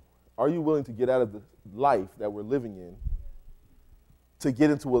 no. Are you willing to get out of the life that we're living in to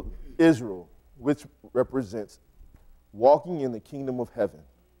get into Israel, which represents walking in the kingdom of heaven,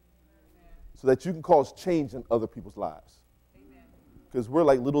 so that you can cause change in other people's lives? Because we're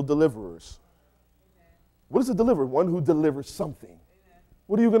like little deliverers. What is a deliverer? One who delivers something.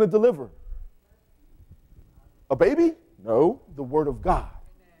 What are you going to deliver? A baby? No, the word of God.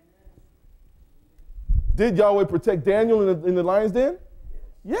 Did Yahweh protect Daniel in the lion's den?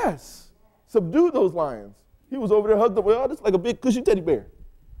 Yes. Subdue those lions. He was over there hugged up with, oh, this is like a big cushy teddy bear.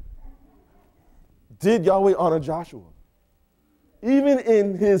 Did Yahweh honor Joshua? Even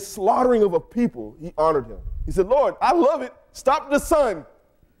in his slaughtering of a people, he honored him. He said, Lord, I love it. Stop the sun.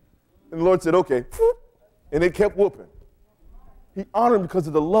 And the Lord said, okay. And it kept whooping. He honored him because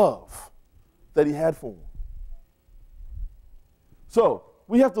of the love that he had for him. So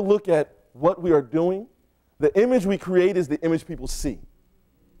we have to look at what we are doing. The image we create is the image people see.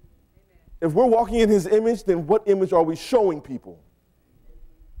 If we're walking in his image, then what image are we showing people?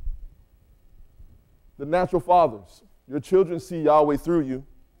 The natural fathers. Your children see Yahweh through you.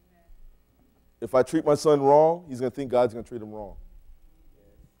 If I treat my son wrong, he's going to think God's going to treat him wrong.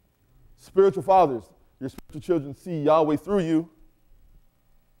 Spiritual fathers. Your spiritual children see Yahweh through you.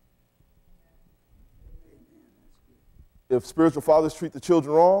 If spiritual fathers treat the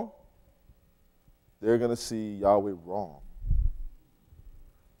children wrong, they're going to see Yahweh wrong.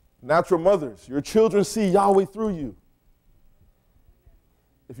 Natural mothers, your children see Yahweh through you.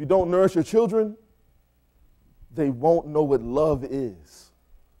 If you don't nourish your children, they won't know what love is.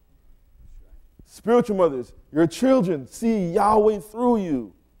 Spiritual mothers, your children see Yahweh through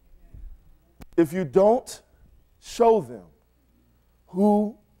you. If you don't show them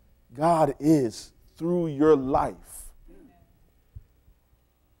who God is through your life,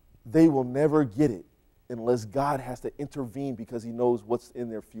 they will never get it unless God has to intervene because he knows what's in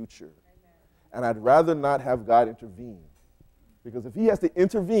their future. Amen. And I'd rather not have God intervene. Because if he has to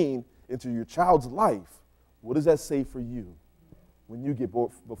intervene into your child's life, what does that say for you when you get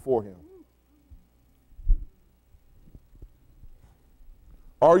before him?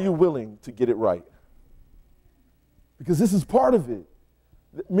 Are you willing to get it right? Because this is part of it.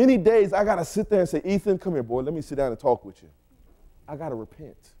 Many days I got to sit there and say, Ethan, come here, boy. Let me sit down and talk with you. I got to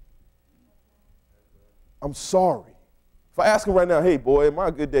repent. I'm sorry. If I ask him right now, hey, boy, am I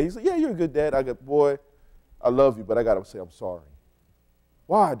a good dad? He said, yeah, you're a good dad. I go, boy, I love you, but I got to say I'm sorry.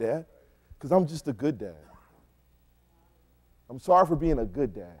 Why, Dad? Because I'm just a good dad. I'm sorry for being a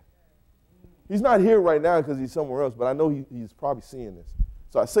good dad. He's not here right now because he's somewhere else, but I know he's probably seeing this.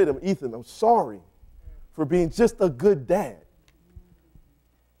 So I say to him, Ethan, I'm sorry for being just a good dad.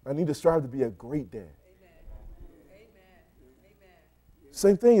 I need to strive to be a great dad. Amen. Amen.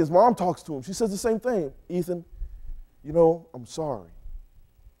 Same thing, his mom talks to him. She says the same thing. Ethan, you know, I'm sorry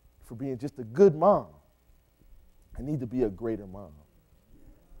for being just a good mom. I need to be a greater mom.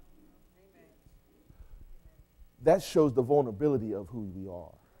 Amen. That shows the vulnerability of who we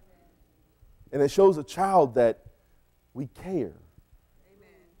are. And it shows a child that we care.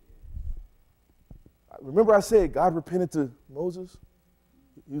 Amen. Remember I said God repented to Moses?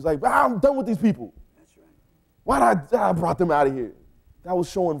 He was like, I'm done with these people. That's right. Why did I brought them out of here? That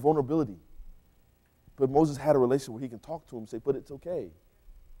was showing vulnerability. But Moses had a relationship where he can talk to him and say, but it's okay.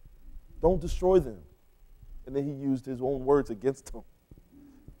 Don't destroy them. And then he used his own words against them.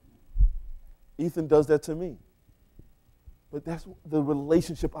 Ethan does that to me. But that's the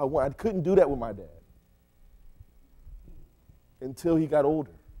relationship I want. I couldn't do that with my dad until he got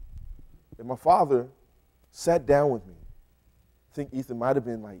older. And my father sat down with me. I think Ethan might have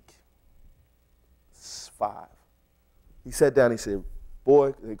been like 5. He sat down and he said,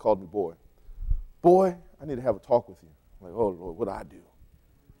 boy, they called me boy. Boy, I need to have a talk with you. I'm like, oh, Lord, what do I do?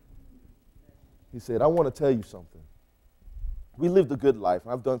 He said, I want to tell you something. We lived a good life,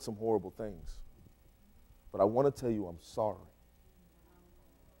 and I've done some horrible things. But I want to tell you I'm sorry.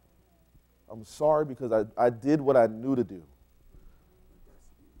 I'm sorry because I did what I knew to do.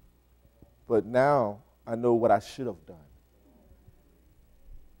 But now I know what I should have done.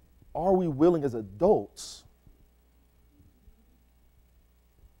 Are we willing as adults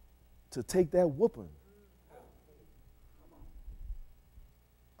to take that whooping?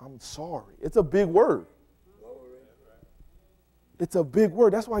 I'm sorry. It's a big word. It's a big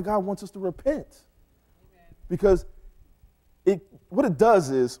word. That's why God wants us to repent. Because what it does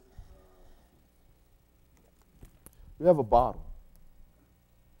is, we have a bottle.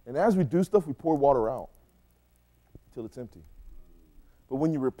 And as we do stuff, we pour water out until it's empty. But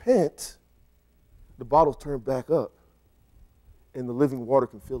when you repent, the bottle's turned back up, and the living water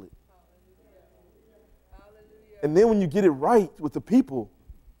can fill it. Hallelujah. And then when you get it right with the people,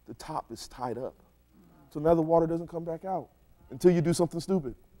 the top is tied up. So now the water doesn't come back out until you do something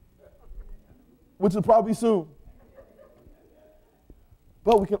stupid, which will probably soon.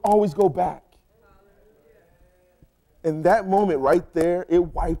 But we can always go back. In that moment right there, it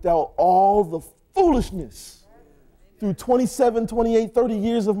wiped out all the foolishness through 27, 28, 30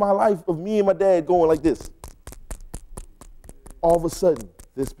 years of my life of me and my dad going like this. All of a sudden,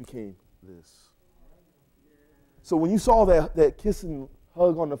 this became this. So when you saw that kiss and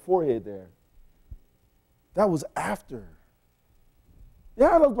hug on the forehead there, that was after. Yeah,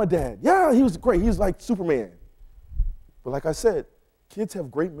 I love my dad. Yeah, he was great. He was like Superman. But like I said, kids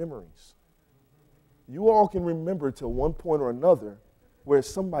have great memories. You all can remember to one point or another where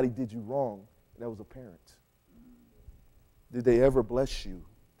somebody did you wrong, and that was a parent. Did they ever bless you?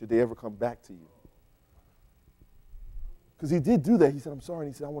 Did they ever come back to you? Because he did do that. He said, I'm sorry,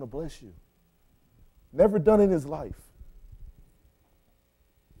 and he said, I want to bless you. Never done in his life.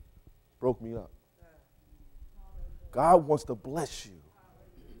 Broke me up. God wants to bless you.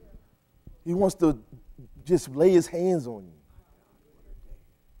 He wants to just lay his hands on you.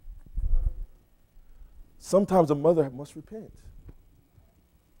 Sometimes a mother must repent.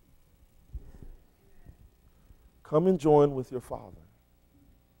 Come and join with your father.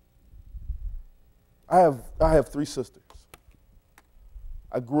 I have 3 sisters.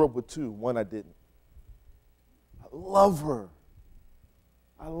 I grew up with 2. One I didn't. I love her.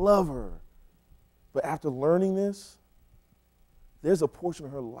 I love her. But after learning this, there's a portion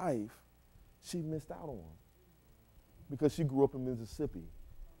of her life she missed out on because she grew up in Mississippi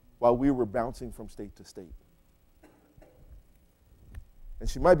while we were bouncing from state to state. And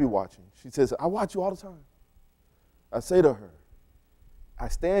she might be watching. She says, I watch you all the time. I say to her, I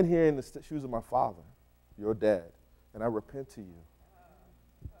stand here in the shoes of my father, your dad, and I repent to you.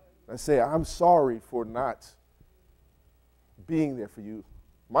 I say, I'm sorry for not being there for you.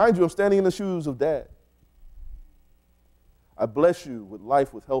 Mind you, I'm standing in the shoes of dad. I bless you with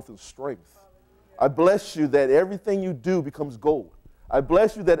life, with health, and strength. I bless you that everything you do becomes gold. I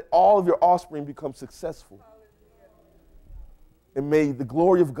bless you that all of your offspring become successful. And may the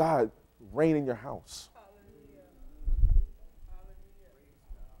glory of God reign in your house.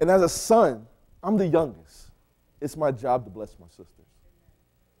 And as a son, I'm the youngest. It's my job to bless my sisters.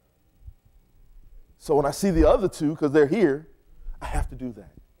 So when I see the other two, because they're here, I have to do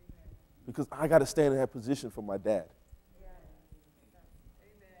that. Because I got to stand in that position for my dad.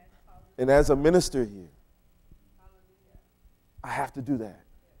 And as a minister here, I have to do that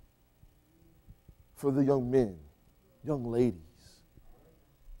for the young men, young ladies.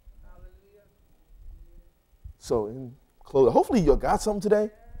 So in closing, hopefully you got something today.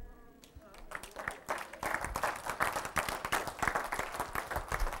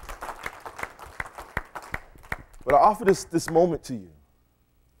 But I offer this moment to you.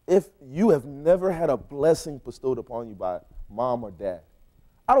 If you have never had a blessing bestowed upon you by mom or dad,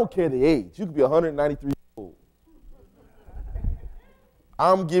 I don't care the age. You could be 193 years old.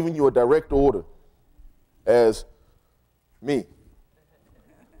 I'm giving you a direct order as me.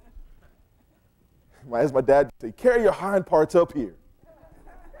 As my dad would say, carry your hind parts up here.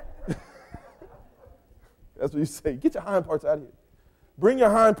 That's what you say. Get your hind parts out of here. Bring your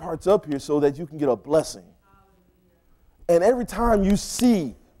hind parts up here so that you can get a blessing. And every time you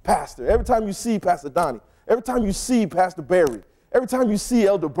see Pastor, every time you see Pastor Donnie, every time you see Pastor Barry, every time you see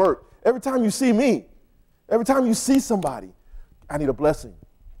Elder Burke, every time you see me, every time you see somebody, I need a blessing.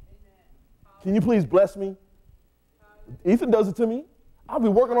 Can you please bless me? Ethan does it to me. I'll be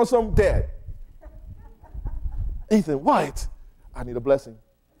working on something, Dad. Ethan, what? I need a blessing.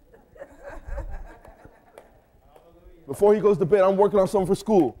 Before he goes to bed, I'm working on something for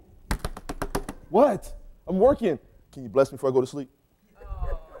school. What? I'm working. Can you bless me before I go to sleep?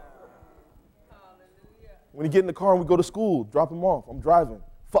 Oh. When he get in the car and we go to school, drop him off. I'm driving,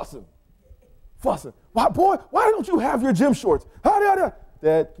 fussing. Why, boy, why don't you have your gym shorts?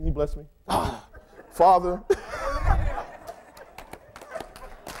 Dad, can you bless me? Father.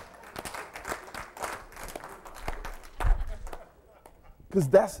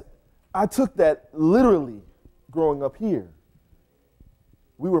 Because I took that literally growing up here.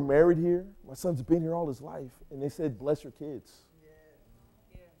 We were married here. My son's been here all his life. And they said, bless your kids. Yeah.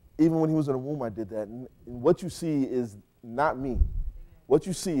 Yeah. Even when he was in the womb, I did that. And what you see is not me. Amen. What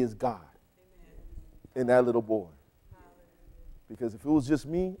you see is God. Amen. In that little boy. Because if it was just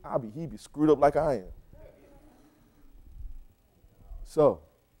me, he'd be screwed up like I am. So,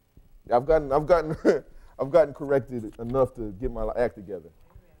 I've gotten corrected enough to get my act together.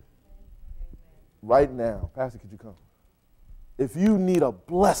 Right now, Pastor, could you come? If you need a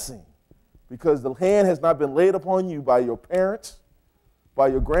blessing because the hand has not been laid upon you by your parents, by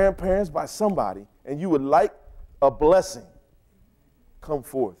your grandparents, by somebody, and you would like a blessing, come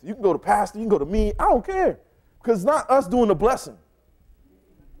forth. You can go to Pastor, you can go to me, I don't care. Because it's not us doing the blessing.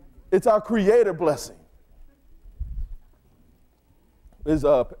 It's our Creator blessing. Did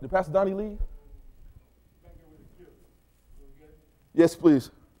Pastor Donnie leave? Yes,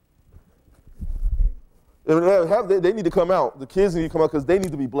 please. They need to come out. The kids need to come out because they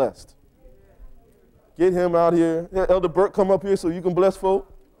need to be blessed. Get him out here. Elder Burke, come up here so you can bless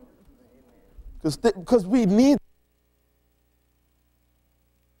folk. Because we need